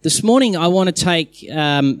This morning I want to take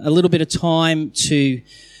a little bit of time to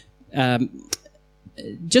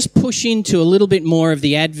just push into a little bit more of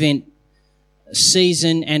the Advent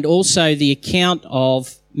season and also the account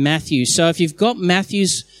of Matthew. So if you've got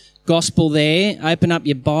Matthew's Gospel there, open up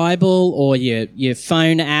your Bible or your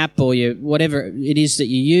phone app or your whatever it is that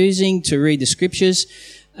you're using to read the Scriptures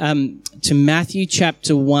to Matthew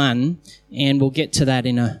chapter 1, and we'll get to that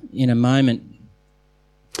in a moment.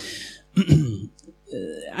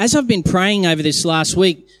 As I've been praying over this last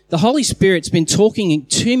week, the Holy Spirit's been talking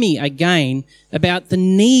to me again about the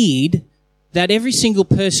need that every single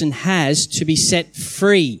person has to be set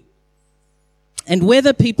free. And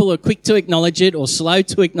whether people are quick to acknowledge it or slow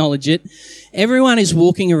to acknowledge it, everyone is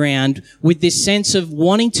walking around with this sense of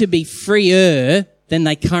wanting to be freer than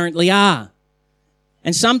they currently are.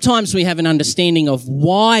 And sometimes we have an understanding of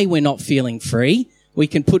why we're not feeling free. We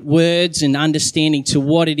can put words and understanding to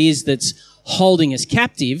what it is that's holding us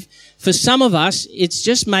captive. For some of us, it's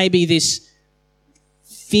just maybe this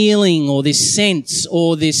feeling or this sense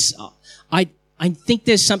or this, I think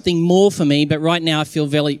there's something more for me, but right now I feel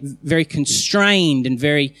very, very constrained and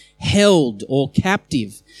very held or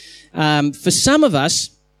captive. For some of us,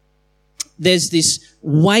 there's this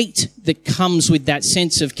weight that comes with that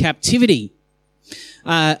sense of captivity.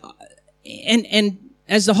 And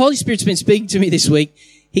as the Holy Spirit's been speaking to me this week,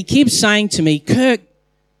 He keeps saying to me, Kirk,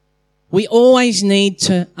 we always need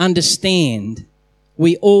to understand.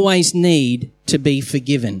 We always need to be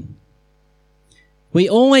forgiven. We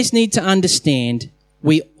always need to understand.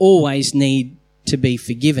 We always need to be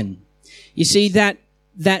forgiven. You see, that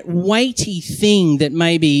weighty thing that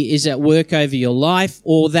maybe is at work over your life,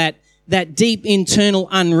 or that deep internal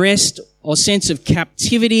unrest or sense of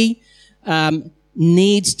captivity,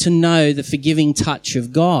 needs to know the forgiving touch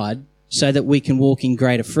of God so that we can walk in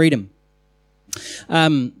greater freedom.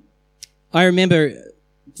 I remember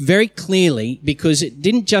very clearly, because it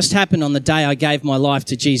didn't just happen on the day I gave my life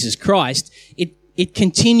to Jesus Christ, it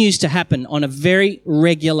continues to happen on a very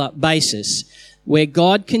regular basis, where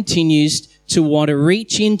God continues to want to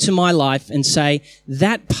reach into my life and say,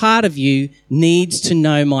 that part of you needs to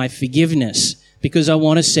know my forgiveness because I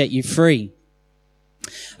want to set you free.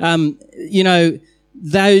 That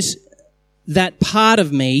part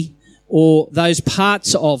of me or those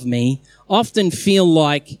parts of me often feel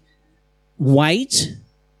like weight.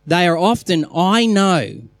 They are often, I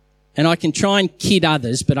know, and I can try and kid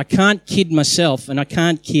others, but I can't kid myself and I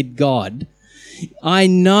can't kid God. I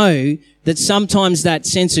know that sometimes that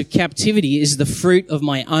sense of captivity is the fruit of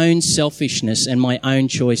my own selfishness and my own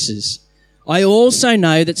choices. I also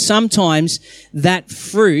know that sometimes that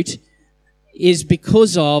fruit is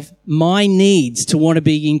because of my needs to want to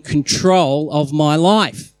be in control of my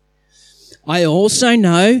life. I also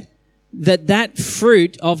know that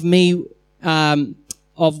fruit of me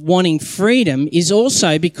of wanting freedom is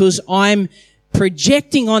also because I'm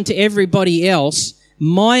projecting onto everybody else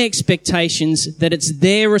my expectations that it's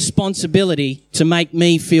their responsibility to make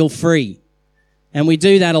me feel free. And we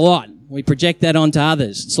do that a lot. We project that onto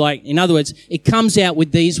others. It's like, in other words, it comes out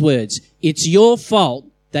with these words: it's your fault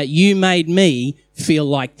that you made me feel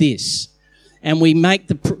like this. And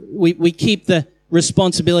we keep the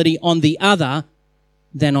responsibility on the other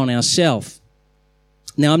than on ourselves.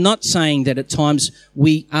 Now, I'm not saying that at times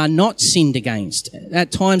we are not sinned against.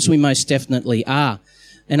 At times we most definitely are.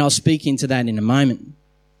 And I'll speak into that in a moment.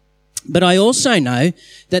 But I also know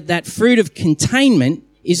that fruit of containment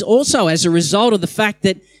is also as a result of the fact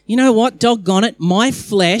that, you know what, doggone it, my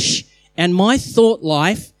flesh and my thought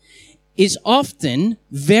life is often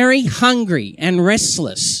very hungry and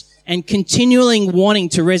restless and continually wanting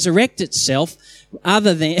to resurrect itself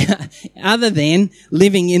other than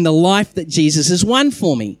living in the life that Jesus has won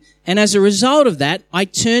for me. And as a result of that, I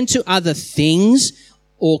turn to other things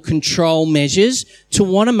or control measures to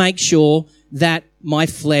want to make sure that my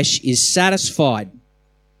flesh is satisfied.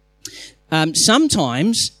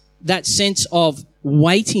 Sometimes that sense of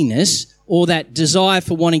weightiness or that desire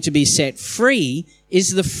for wanting to be set free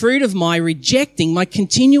is the fruit of my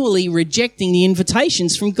continually rejecting the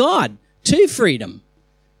invitations from God to freedom,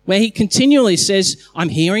 where He continually says, I'm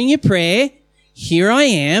hearing your prayer, here I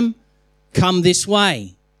am, come this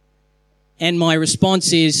way. And my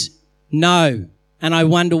response is no. And I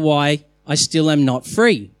wonder why I still am not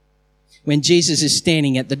free, when Jesus is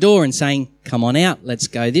standing at the door and saying, come on out, let's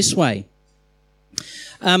go this way.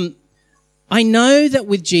 I know that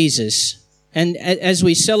with Jesus, and as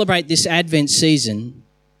we celebrate this Advent season,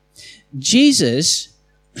 Jesus,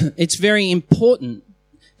 it's very important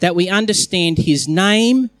that we understand His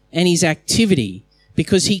name and His activity,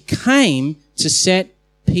 because He came to set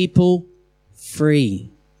people free.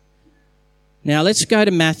 Now let's go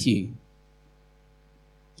to Matthew.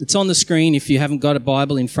 It's on the screen if you haven't got a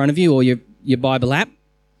Bible in front of you or your Bible app.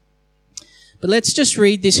 But let's just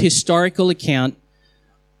read this historical account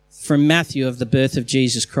from Matthew of the birth of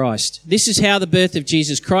Jesus Christ. This is how the birth of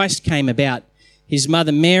Jesus Christ came about. His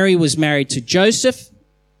mother Mary was married to Joseph.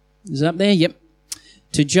 Is it up there? Yep.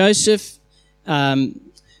 To Joseph.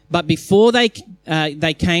 But before they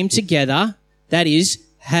came together, that is,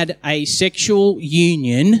 had a sexual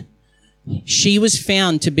union, she was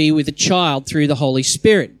found to be with a child through the Holy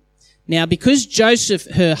Spirit. Now, because Joseph,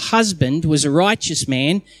 her husband, was a righteous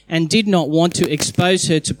man and did not want to expose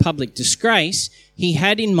her to public disgrace, he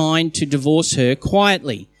had in mind to divorce her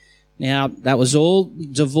quietly. Now, that was all.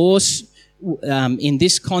 Divorce in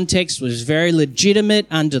this context was very legitimate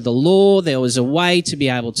under the law. There was a way to be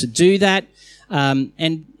able to do that.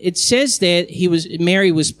 And it says there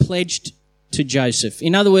Mary was pledged to Joseph.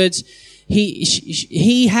 In other words,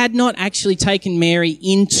 he had not actually taken Mary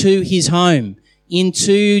into his home,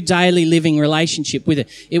 into daily living relationship with her.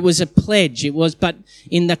 It was a pledge. But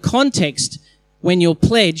in the context, when you're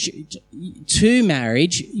pledged to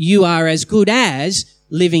marriage, you are as good as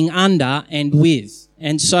living under and with.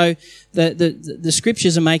 And so the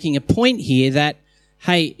scriptures are making a point here that,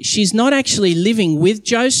 hey, she's not actually living with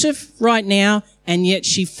Joseph right now, and yet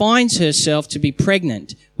she finds herself to be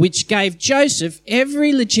pregnant, which gave Joseph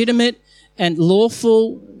every legitimate and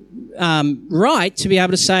lawful right to be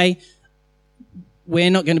able to say, we're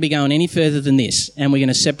not going to be going any further than this, and we're going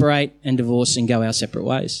to separate and divorce and go our separate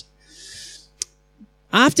ways.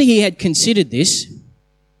 After he had considered this,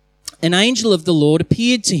 an angel of the Lord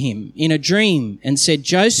appeared to him in a dream and said,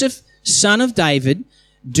 Joseph, son of David,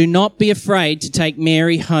 do not be afraid to take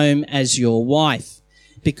Mary home as your wife,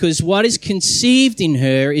 because what is conceived in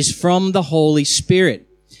her is from the Holy Spirit.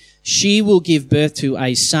 She will give birth to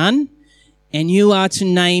a son, and you are to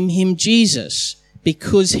name him Jesus,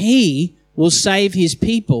 because he will save his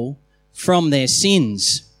people from their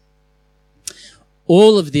sins.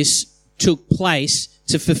 All of this took place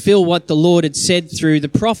to fulfill what the Lord had said through the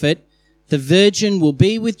prophet, the virgin will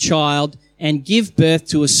be with child and give birth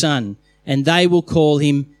to a son, and they will call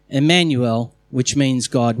him Emmanuel, which means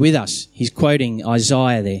God with us. He's quoting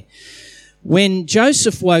Isaiah there. When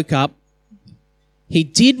Joseph woke up, he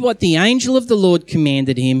did what the angel of the Lord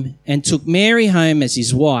commanded him and took Mary home as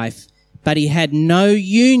his wife, but he had no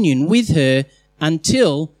union with her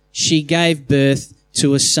until she gave birth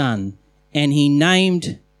to a son, and he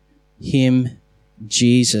named him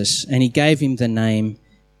Jesus, and he gave him the name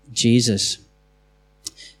Jesus.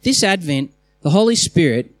 This Advent, the Holy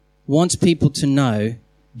Spirit wants people to know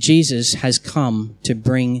Jesus has come to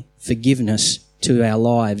bring forgiveness to our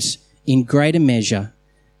lives in greater measure,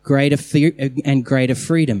 greater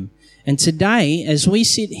freedom. And today, as we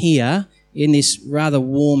sit here in this rather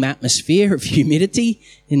warm atmosphere of humidity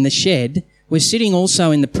in the shed, we're sitting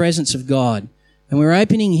also in the presence of God, and we're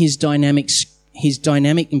opening his dynamic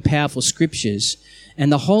and powerful scriptures,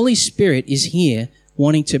 and the Holy Spirit is here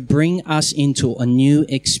wanting to bring us into a new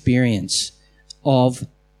experience of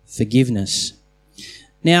forgiveness.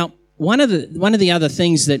 Now, one of the other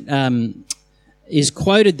things that is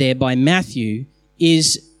quoted there by Matthew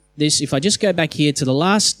is this. If I just go back here to the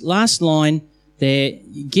last line there,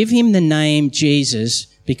 give him the name Jesus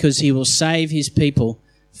because he will save his people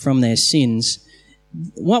from their sins.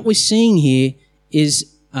 What we're seeing here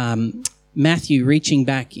is Matthew reaching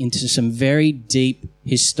back into some very deep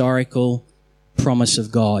historical promise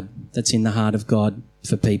of God that's in the heart of God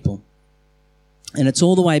for people. And it's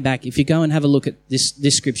all the way back. If you go and have a look at this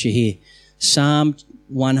scripture here, Psalm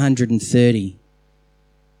 130.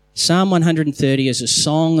 Psalm 130 is a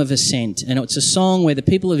song of ascent, and it's a song where the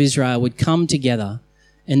people of Israel would come together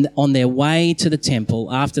and on their way to the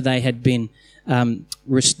temple after they had been,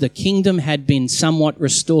 the kingdom had been somewhat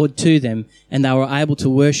restored to them and they were able to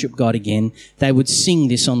worship God again. They would sing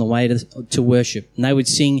this on the way to worship. And they would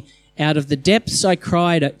sing, out of the depths I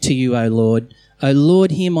cried to you, O Lord. O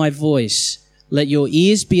Lord, hear my voice. Let your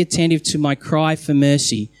ears be attentive to my cry for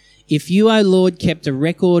mercy. If you, O Lord, kept a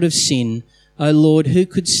record of sin, O Lord, who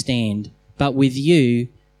could stand? But with you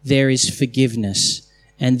there is forgiveness,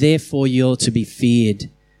 and therefore you're to be feared.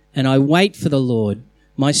 And I wait for the Lord.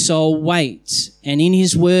 My soul waits, and in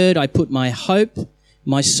his word I put my hope.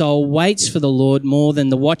 My soul waits for the Lord more than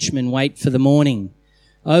the watchmen wait for the morning.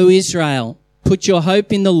 O Israel, put your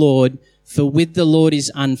hope in the Lord, for with the Lord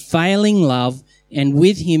is unfailing love, and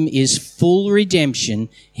with him is full redemption.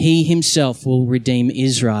 He himself will redeem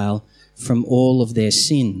Israel from all of their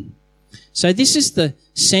sin. So this is the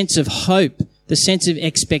sense of hope, the sense of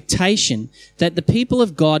expectation that the people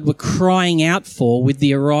of God were crying out for with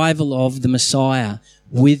the arrival of the Messiah.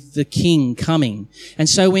 with the King coming. And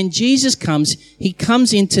so when Jesus comes, he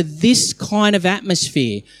comes into this kind of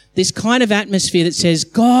atmosphere that says,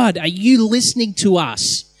 God, are you listening to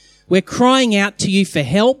us? We're crying out to you for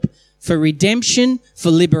help, for redemption,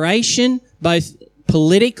 for liberation, both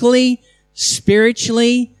politically,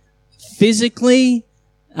 spiritually, physically,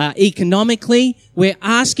 economically. We're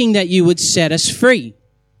asking that you would set us free.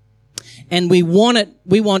 And we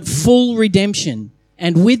want full redemption.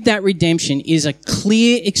 And with that redemption is a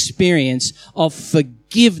clear experience of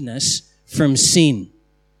forgiveness from sin.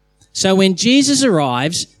 So when Jesus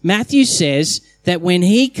arrives, Matthew says that when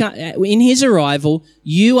in his arrival,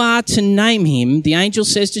 you are to name him, the angel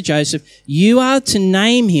says to Joseph, you are to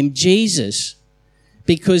name him Jesus,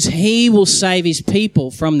 because he will save his people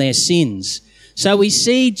from their sins. So we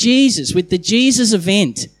see Jesus, with the Jesus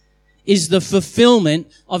event, is the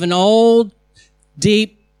fulfillment of an old,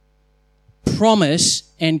 deep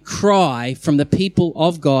promise and cry from the people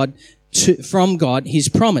of God, from God, his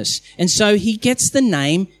promise. And so he gets the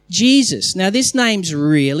name Jesus. Now this name's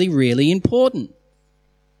really, really important.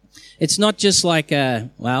 It's not just like,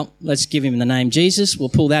 let's give him the name Jesus. We'll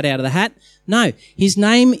pull that out of the hat. No, his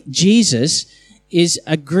name Jesus is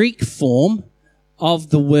a Greek form of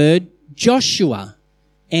the word Joshua.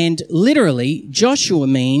 And literally, Joshua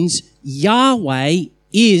means Yahweh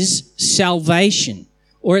is salvation.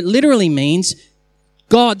 Or it literally means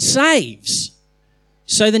God saves.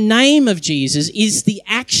 So the name of Jesus is the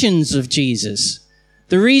actions of Jesus.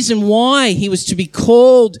 The reason why he was to be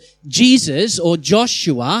called Jesus or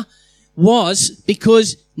Joshua was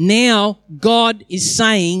because now God is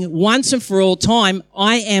saying once and for all time,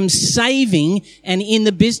 I am saving and in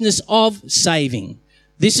the business of saving.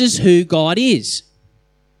 This is who God is.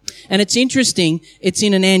 And it's interesting, it's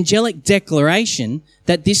in an angelic declaration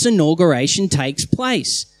that this inauguration takes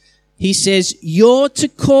place. He says, you're to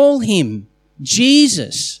call him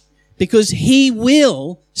Jesus because he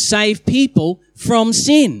will save people from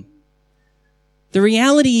sin. The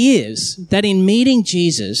reality is that in meeting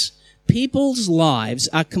Jesus, people's lives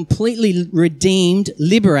are completely redeemed,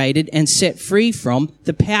 liberated, and set free from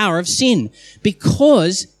the power of sin,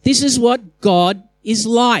 because this is what God is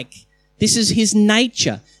like. This is his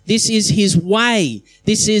nature. This is his way.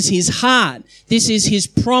 This is his heart. This is his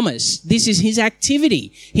promise. This is his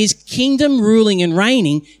activity. His kingdom ruling and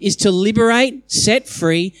reigning is to liberate, set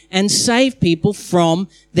free, and save people from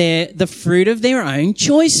the fruit of their own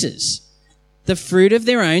choices, the fruit of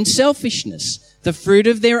their own selfishness, the fruit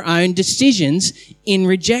of their own decisions in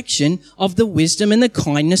rejection of the wisdom and the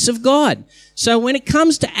kindness of God. So when it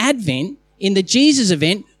comes to Advent, in the Jesus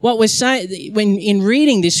event, what we're saying, when in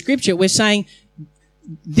reading this scripture, we're saying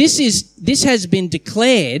this has been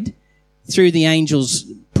declared through the angel's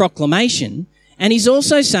proclamation, and he's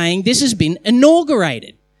also saying this has been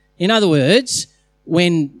inaugurated. In other words,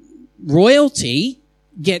 when royalty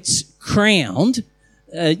gets crowned,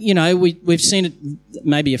 we've seen it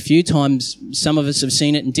maybe a few times. Some of us have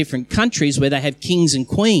seen it in different countries where they have kings and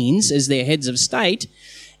queens as their heads of state,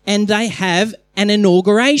 and they have an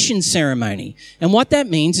inauguration ceremony. And what that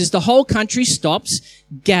means is the whole country stops,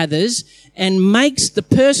 gathers, and makes the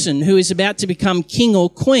person who is about to become king or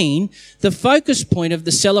queen the focus point of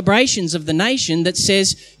the celebrations of the nation, that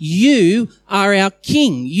says, you are our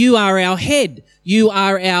king, you are our head, you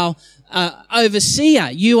are our overseer,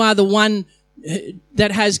 you are the one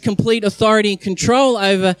that has complete authority and control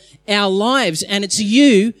over our lives, and it's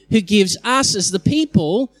you who gives us as the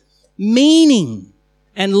people meaning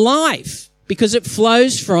and life, because it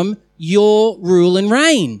flows from your rule and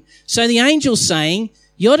reign. So the angel's saying,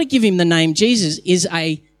 you're to give him the name Jesus is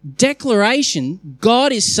a declaration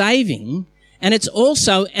God is saving, and it's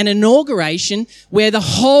also an inauguration where the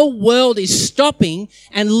whole world is stopping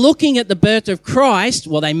and looking at the birth of Christ.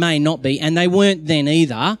 Well, they may not be, and they weren't then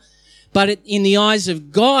either. But in the eyes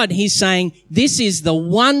of God, he's saying this is the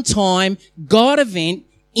one-time God event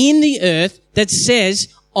in the earth that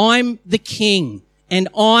says, I'm the king, and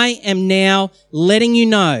I am now letting you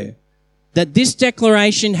know that this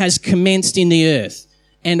declaration has commenced in the earth,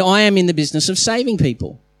 and I am in the business of saving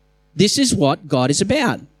people. This is what God is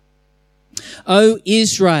about. O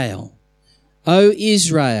Israel,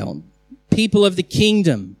 people of the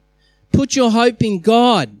kingdom, put your hope in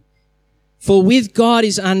God. For with God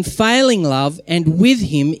is unfailing love, and with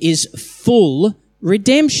him is full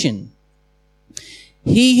redemption.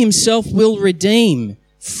 He himself will redeem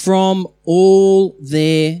from all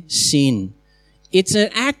their sin. It's an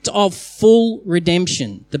act of full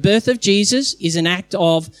redemption. The birth of Jesus is an act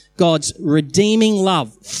of God's redeeming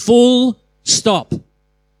love. Full stop.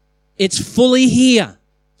 It's fully here.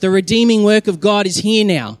 The redeeming work of God is here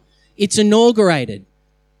now. It's inaugurated.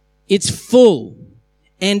 It's full.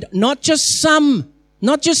 And not just some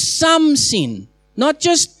sin, not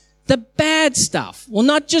just the bad stuff. Well,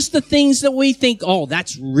 not just the things that we think, oh,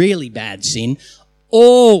 that's really bad sin.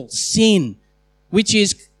 All sin, which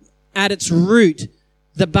is at its root,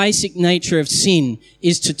 the basic nature of sin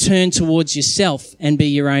is to turn towards yourself and be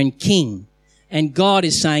your own king. And God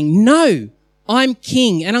is saying, no, I'm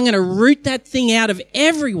king, and I'm going to root that thing out of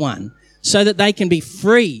everyone so that they can be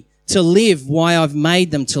free to live why I've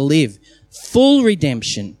made them to live. Full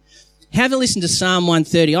redemption. Have a listen to Psalm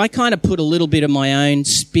 130. I kind of put a little bit of my own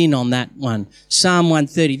spin on that one. Psalm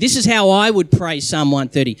 130. This is how I would pray Psalm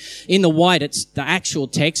 130. In the white, it's the actual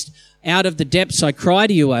text. Out of the depths I cry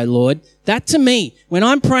to you, O Lord. That to me, when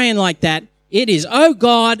I'm praying like that, it is, oh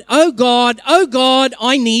God, oh God, oh God,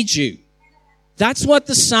 I need you. That's what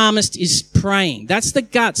the psalmist is praying. That's the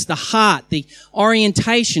guts, the heart, the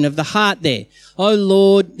orientation of the heart there. Oh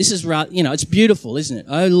Lord, this is, it's beautiful, isn't it?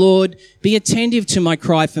 Oh Lord, be attentive to my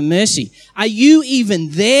cry for mercy. Are you even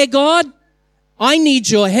there, God? I need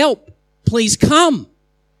your help. Please come.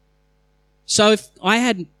 So if I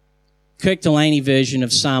had Kirk Delaney version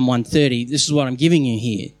of Psalm 130, this is what I'm giving you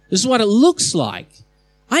here. This is what it looks like.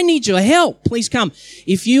 I need your help. Please come.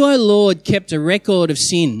 If you, O Lord, kept a record of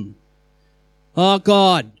sin, oh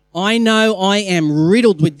God, I know I am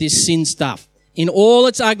riddled with this sin stuff in all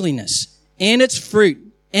its ugliness and its fruit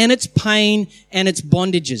and its pain and its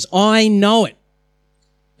bondages. I know it.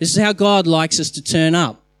 This is how God likes us to turn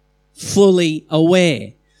up, fully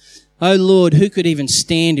aware. Oh Lord, who could even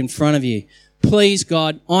stand in front of you? Please,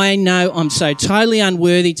 God, I know I'm so totally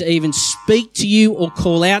unworthy to even speak to you or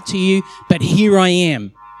call out to you, but here I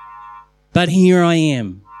am. But here I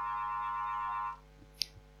am.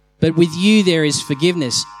 But with you there is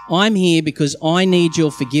forgiveness. I'm here because I need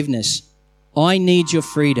your forgiveness. I need your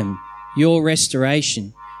freedom, your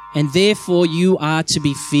restoration, and therefore you are to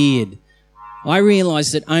be feared. I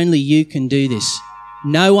realize that only you can do this.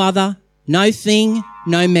 No other, no thing,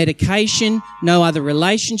 no medication, no other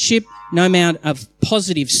relationship, no amount of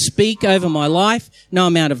positive speak over my life, no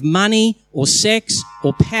amount of money or sex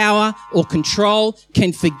or power or control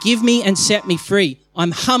can forgive me and set me free.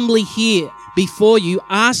 I'm humbly here before you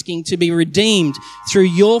asking to be redeemed through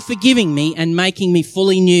your forgiving me and making me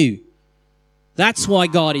fully new. That's why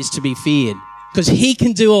God is to be feared, because he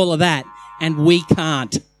can do all of that and we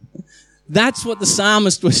can't. That's what the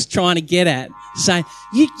psalmist was trying to get at. Saying,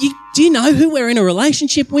 do you know who we're in a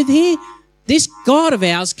relationship with here? This God of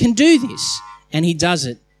ours can do this. And he does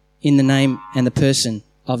it in the name and the person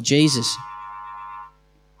of Jesus.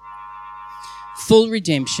 Full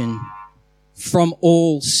redemption from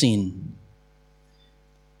all sin.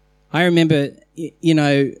 I remember,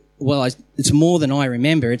 it's more than I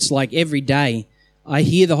remember. It's like every day I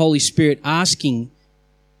hear the Holy Spirit asking,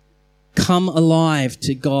 come alive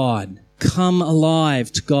to God. Come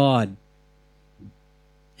alive to God.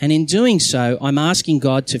 And in doing so, I'm asking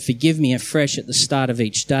God to forgive me afresh at the start of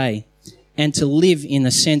each day and to live in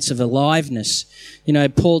a sense of aliveness. You know,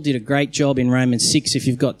 Paul did a great job in Romans 6. If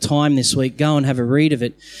you've got time this week, go and have a read of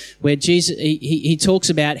it, where Jesus, he talks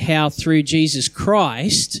about how through Jesus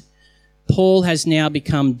Christ, Paul has now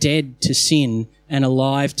become dead to sin and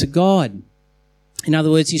alive to God. In other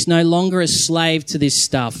words, he's no longer a slave to this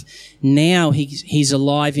stuff. Now he's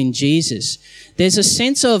alive in Jesus. There's a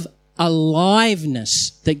sense of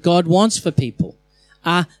aliveness that God wants for people.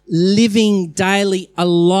 A living daily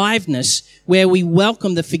aliveness where we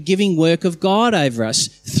welcome the forgiving work of God over us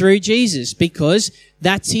through Jesus, because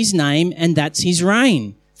that's his name and that's his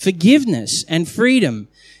reign. Forgiveness and freedom.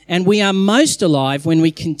 And we are most alive when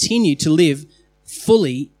we continue to live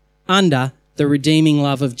fully under the redeeming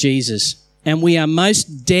love of Jesus. And we are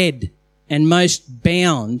most dead and most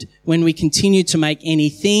bound when we continue to make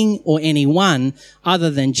anything or anyone other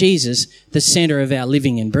than Jesus the center of our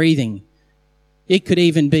living and breathing. It could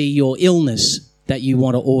even be your illness that you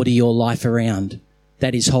want to order your life around,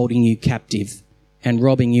 that is holding you captive and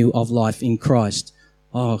robbing you of life in Christ.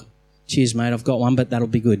 Oh, cheers, mate. I've got one, but that'll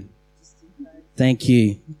be good. Thank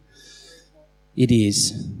you. It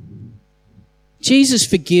is. Jesus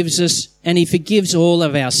forgives us, and he forgives all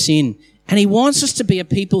of our sin. And he wants us to be a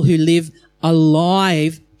people who live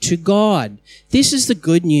alive to God. This is the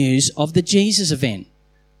good news of the Jesus event.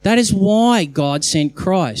 That is why God sent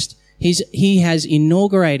Christ. He has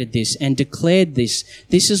inaugurated this and declared this.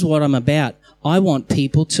 This is what I'm about. I want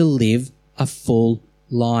people to live a full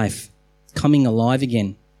life, coming alive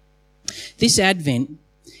again. This Advent,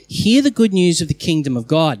 hear the good news of the kingdom of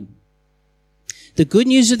God. The good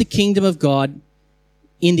news of the kingdom of God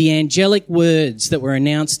in the angelic words that were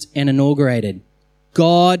announced and inaugurated.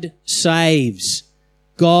 God saves.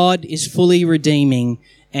 God is fully redeeming,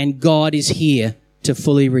 and God is here to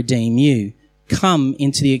fully redeem you. Come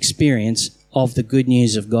into the experience of the good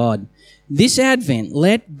news of God. This Advent,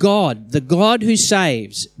 let God, the God who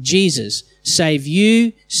saves, Jesus, save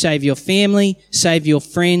you, save your family, save your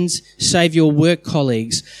friends, save your work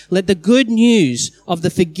colleagues. Let the good news of the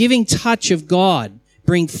forgiving touch of God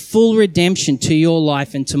bring full redemption to your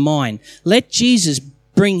life and to mine. Let Jesus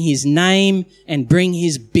bring his name and bring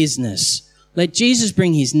his business. Let Jesus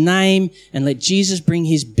bring his name and let Jesus bring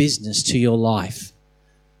his business to your life.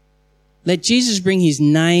 Let Jesus bring his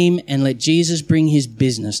name and let Jesus bring his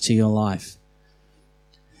business to your life.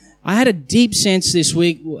 I had a deep sense this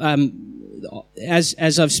week,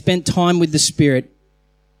 as I've spent time with the Spirit,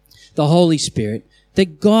 the Holy Spirit,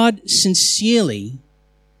 that God sincerely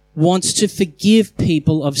wants to forgive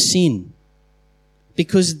people of sin,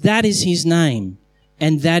 because that is his name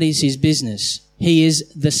and that is his business. He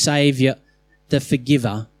is the Saviour, the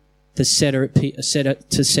forgiver, to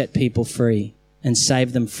set people free and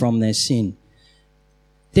save them from their sin.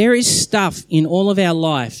 There is stuff in all of our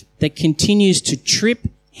life that continues to trip,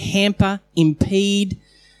 hamper, impede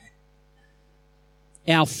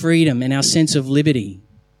our freedom and our sense of liberty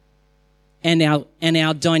and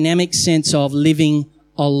our dynamic sense of living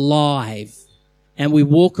alive. And we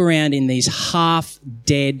walk around in these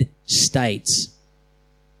half-dead states.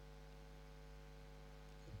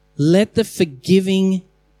 Let the forgiving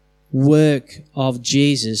work of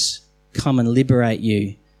Jesus come and liberate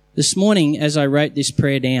you. This morning, as I wrote this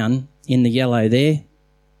prayer down in the yellow there,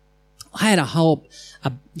 I had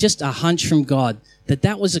just a hunch from God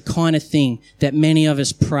that was the kind of thing that many of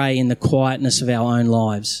us pray in the quietness of our own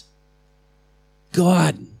lives.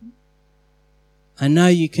 God, I know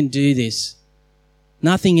you can do this.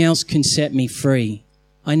 Nothing else can set me free.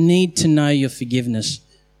 I need to know your forgiveness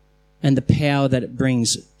and the power that it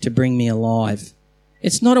brings to bring me alive.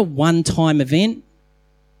 It's not a one-time event.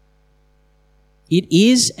 It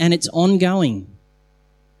is, and it's ongoing.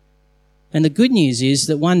 And the good news is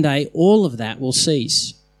that one day all of that will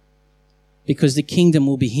cease, because the kingdom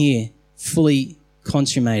will be here, fully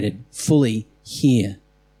consummated, fully here.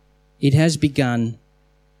 It has begun,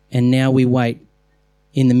 and now we wait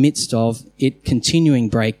in the midst of it continuing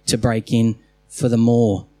to break in for the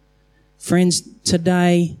more. Friends,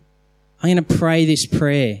 today I'm going to pray this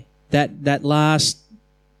prayer, that last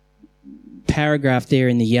paragraph there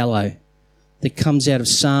in the yellow that comes out of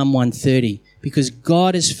Psalm 130, because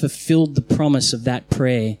God has fulfilled the promise of that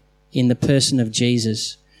prayer in the person of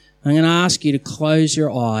Jesus. I'm going to ask you to close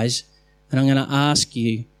your eyes, and I'm going to ask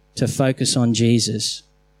you to focus on Jesus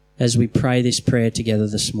as we pray this prayer together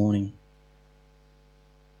this morning.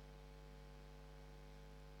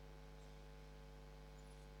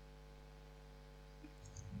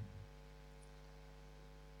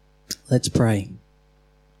 Let's pray.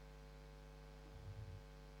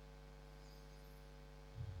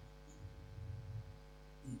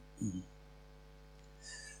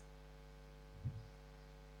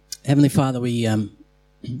 Heavenly Father, we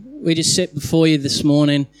just sit before you this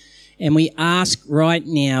morning and we ask right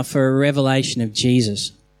now for a revelation of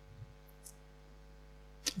Jesus.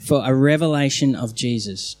 For a revelation of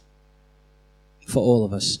Jesus for all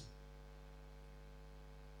of us.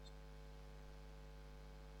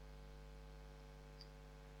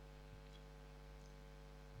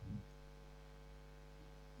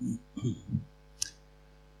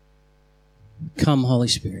 Come, Holy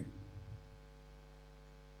Spirit.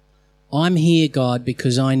 I'm here, God,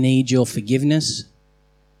 because I need your forgiveness,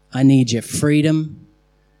 I need your freedom,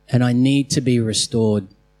 and I need to be restored.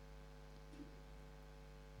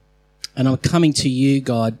 And I'm coming to you,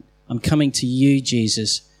 God. I'm coming to you,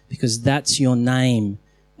 Jesus, because that's your name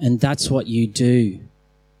and that's what you do.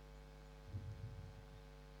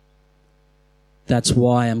 That's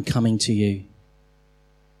why I'm coming to you.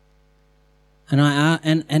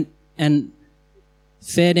 And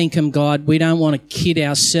fair income, God, we don't want to kid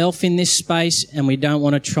ourselves in this space, and we don't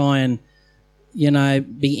want to try and,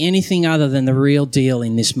 be anything other than the real deal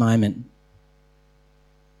in this moment.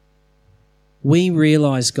 We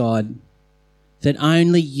realise, God, that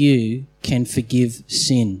only you can forgive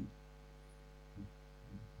sin.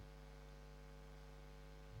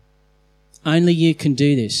 Only you can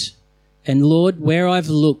do this. And Lord, where I've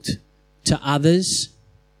looked to others,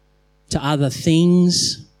 to other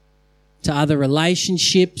things, to other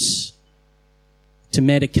relationships, to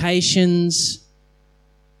medications,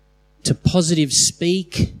 to positive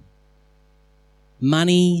speak,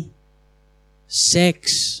 money,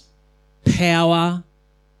 sex, power,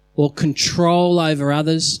 or control over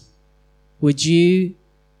others, would you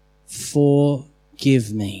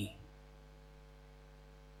forgive me?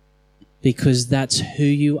 Because that's who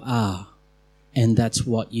you are and that's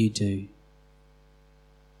what you do.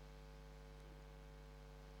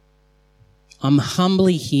 I'm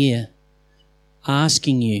humbly here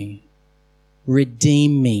asking you,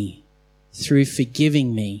 redeem me through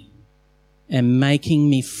forgiving me and making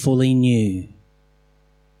me fully new.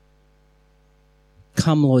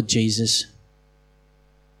 Come, Lord Jesus.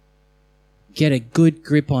 Get a good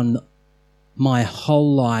grip on my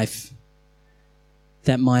whole life,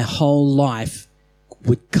 that my whole life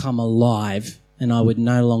would come alive and I would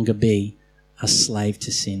no longer be a slave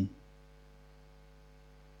to sin.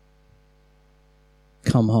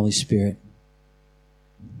 Come, Holy Spirit.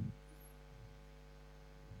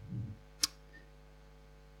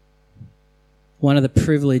 One of the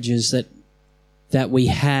privileges that we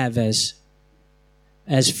have as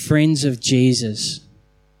friends of Jesus,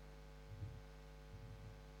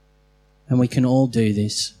 and we can all do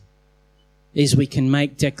this, is we can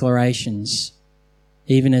make declarations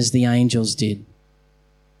even as the angels did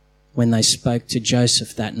when they spoke to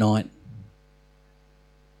Joseph that night.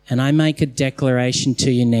 And I make a declaration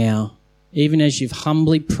to you now, even as you've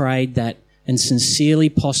humbly prayed that and sincerely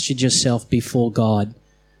postured yourself before God.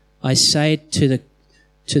 I say it to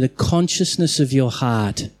the consciousness of your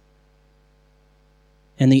heart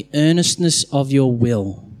and the earnestness of your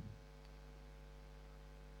will.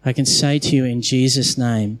 I can say to you in Jesus'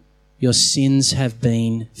 name, your sins have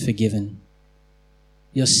been forgiven.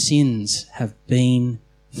 Your sins have been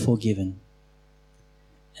forgiven.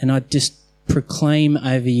 And I just proclaim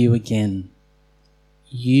over you again,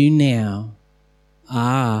 you now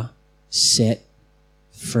are set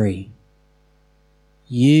free.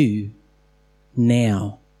 You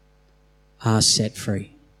now are set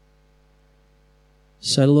free.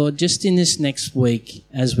 So Lord, just in this next week,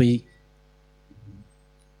 as we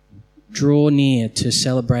draw near to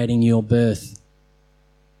celebrating your birth,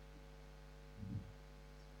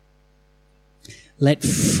 let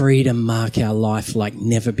freedom mark our life like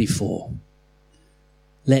never before.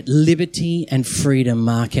 Let liberty and freedom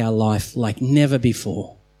mark our life like never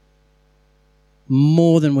before.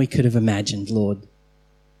 More than we could have imagined, Lord,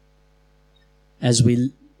 as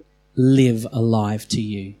we live alive to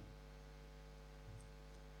you.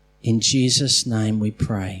 In Jesus' name we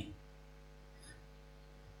pray.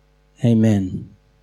 Amen.